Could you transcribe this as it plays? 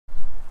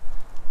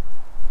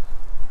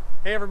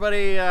Hey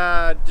everybody,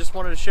 just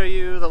wanted to show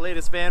you the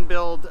latest van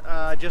build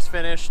I just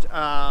finished.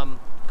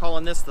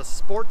 Calling this the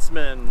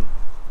Sportsman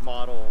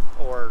model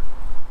or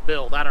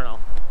build, I don't know.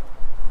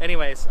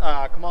 Anyways,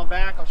 come on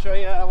back, I'll show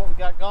you what we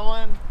got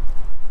going.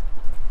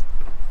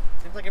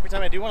 Seems like every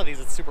time I do one of these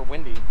it's super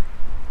windy.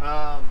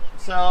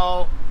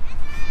 So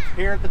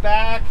here at the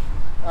back,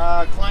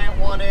 client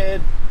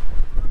wanted,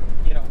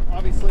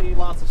 obviously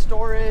lots of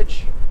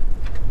storage.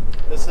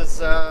 This is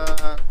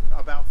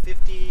about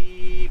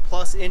 50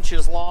 plus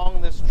inches long,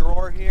 this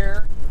drawer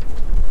here,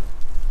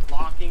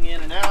 locking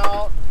in and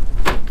out.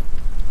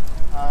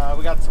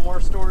 We got some more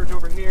storage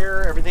over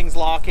here. Everything's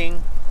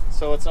locking,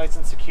 so it's nice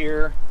and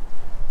secure.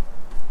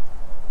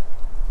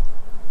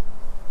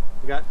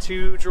 We got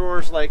two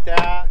drawers like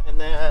that, and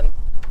then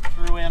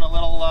threw in a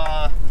little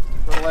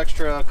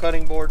extra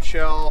cutting board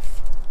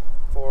shelf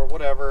for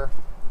whatever.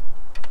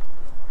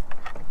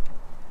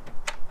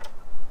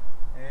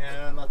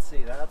 And let's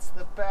see, that's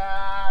the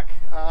back.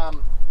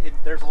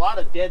 There's a lot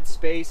of dead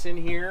space in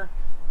here,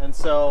 and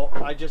so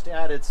I just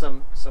added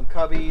some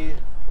cubby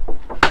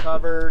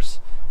covers.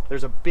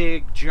 There's a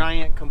big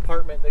giant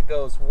compartment that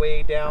goes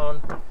way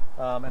down,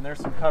 and there's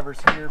some covers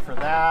here for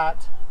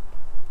that.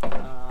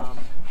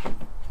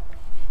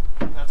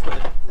 That's where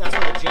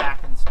the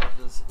jack and stuff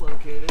is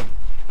located.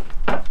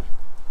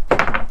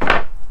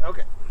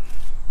 Okay,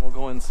 we'll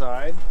go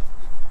inside.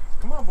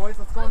 Come on, boys,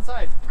 let's go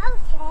inside. Okay.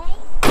 Go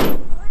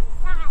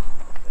inside.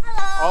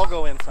 Hello. I'll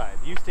go inside.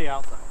 You stay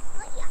outside.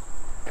 Oh, yeah.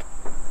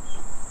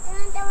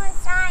 Go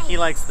inside. He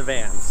likes the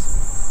vans.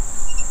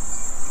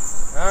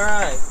 All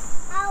right.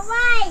 All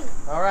right.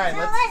 All right. So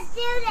let's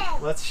do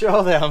this. Let's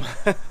show them.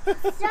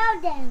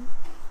 Show them.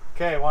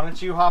 Okay, why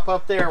don't you hop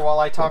up there while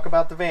I talk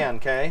about the van,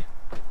 okay?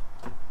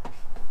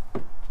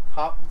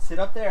 Sit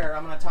up there.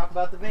 I'm going to talk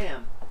about the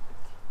van.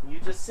 You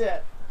just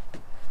sit.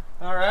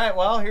 All right,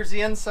 well, here's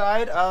the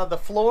inside. The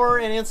floor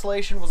and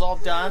insulation was all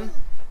done.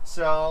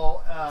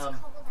 So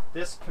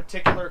this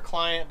particular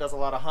client does a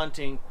lot of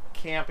hunting,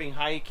 camping,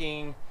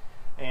 hiking,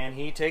 and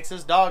he takes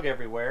his dog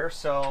everywhere.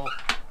 So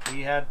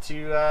we had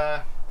to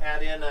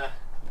add in a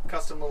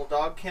custom little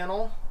dog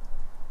kennel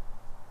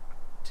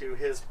to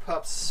his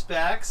pup's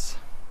specs.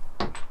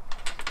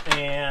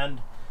 And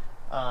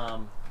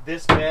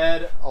this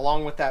bed,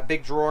 along with that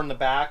big drawer in the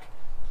back,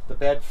 the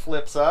bed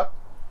flips up,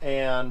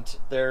 and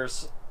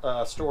there's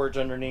storage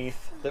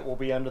underneath that will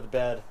be under the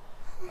bed.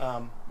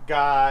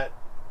 Got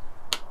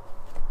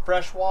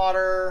fresh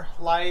water,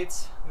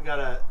 lights. We got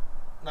a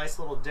nice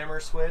little dimmer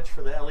switch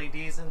for the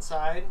LEDs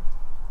inside.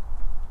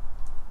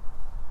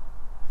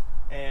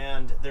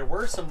 And there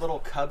were some little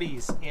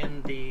cubbies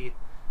in the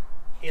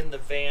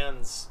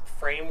van's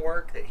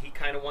framework that he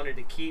kind of wanted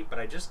to keep, but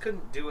I just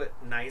couldn't do it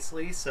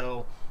nicely,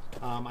 so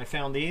I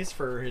found these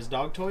for his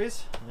dog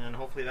toys, and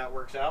hopefully that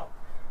works out.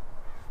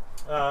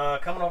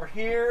 Coming over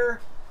here,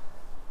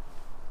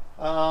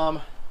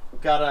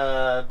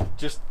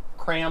 just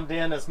crammed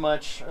in as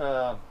much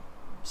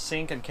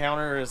sink and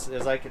counter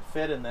as I could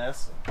fit in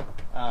this.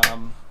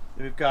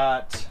 We've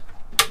got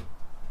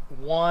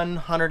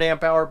 100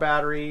 amp hour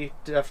battery,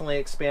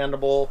 definitely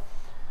expandable,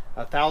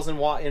 1,000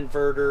 watt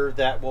inverter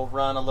that will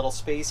run a little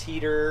space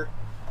heater,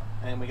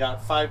 and we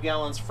got 5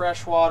 gallons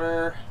fresh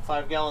water,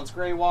 5 gallons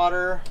gray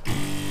water,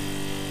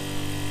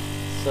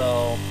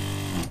 so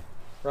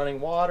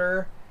running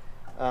water.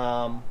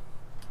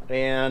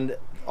 And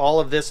all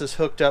of this is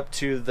hooked up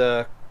to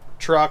the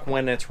truck.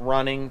 When it's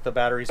running, the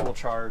batteries will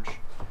charge.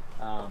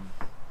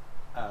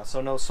 So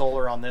no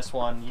solar on this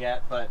one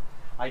yet, but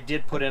I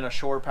did put in a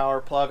shore power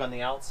plug on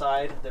the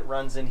outside that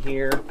runs in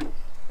here,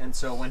 and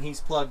so when he's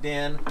plugged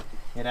in,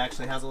 it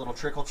actually has a little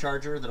trickle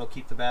charger that'll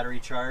keep the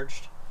battery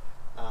charged.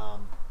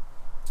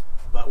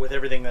 But with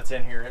everything that's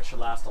in here, it should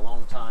last a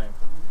long time.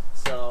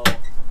 So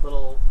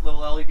little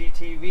LED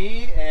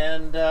TV,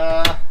 and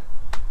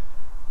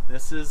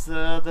this is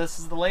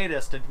the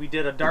latest. We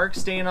did a dark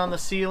stain on the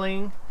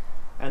ceiling,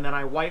 and then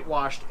I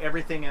whitewashed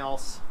everything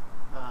else,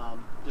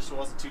 just so it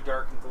wasn't too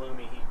dark and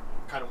gloomy. He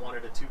kind of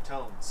wanted a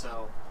two-tone,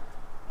 so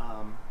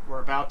we're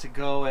about to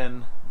go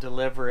and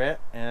deliver it,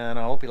 and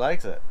I hope he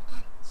likes it.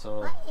 So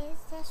what is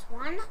this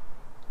one?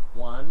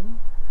 One.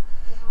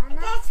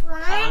 This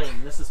one.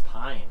 Pine. This is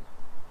pine.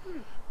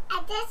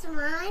 This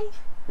one.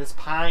 This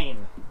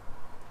pine.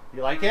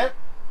 You like it?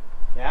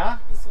 Yeah.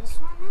 Is this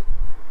one?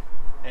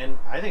 And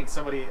I think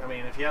somebody, I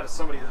mean, if you had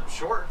somebody that's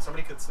short,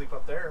 somebody could sleep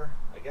up there,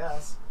 I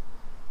guess.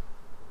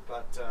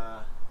 But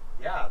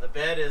yeah, the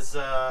bed is,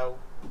 I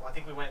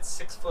think we went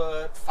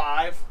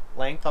 6'5"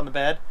 length on the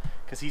bed,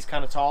 because he's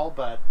kind of tall,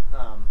 but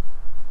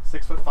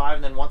 6'5",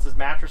 and then once his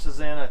mattress is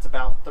in, it's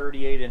about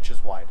 38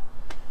 inches wide.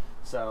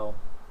 So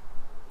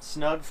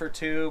snug for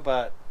two,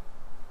 but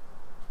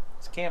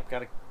it's camp,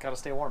 gotta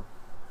stay warm.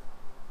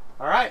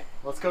 All right,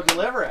 let's go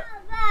deliver it.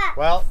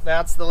 Well,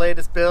 that's the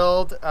latest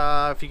build.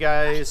 If you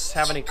guys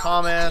have any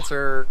comments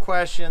or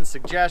questions,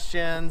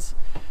 suggestions,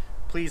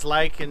 please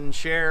like and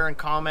share and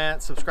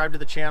comment, subscribe to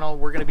the channel.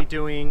 We're going to be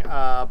doing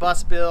a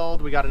bus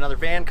build. We got another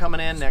van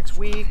coming in next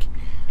week,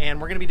 and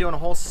we're going to be doing a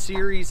whole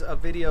series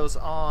of videos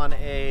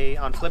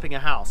on flipping a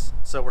house.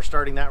 So we're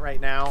starting that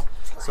right now.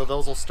 So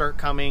those will start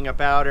coming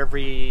about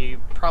every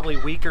probably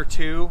week or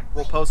two.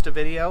 We'll post a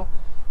video.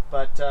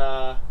 But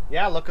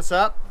yeah, look us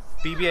up.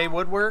 BBA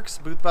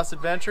Woodworks, Booth Bus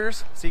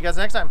Adventures. See you guys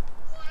next time.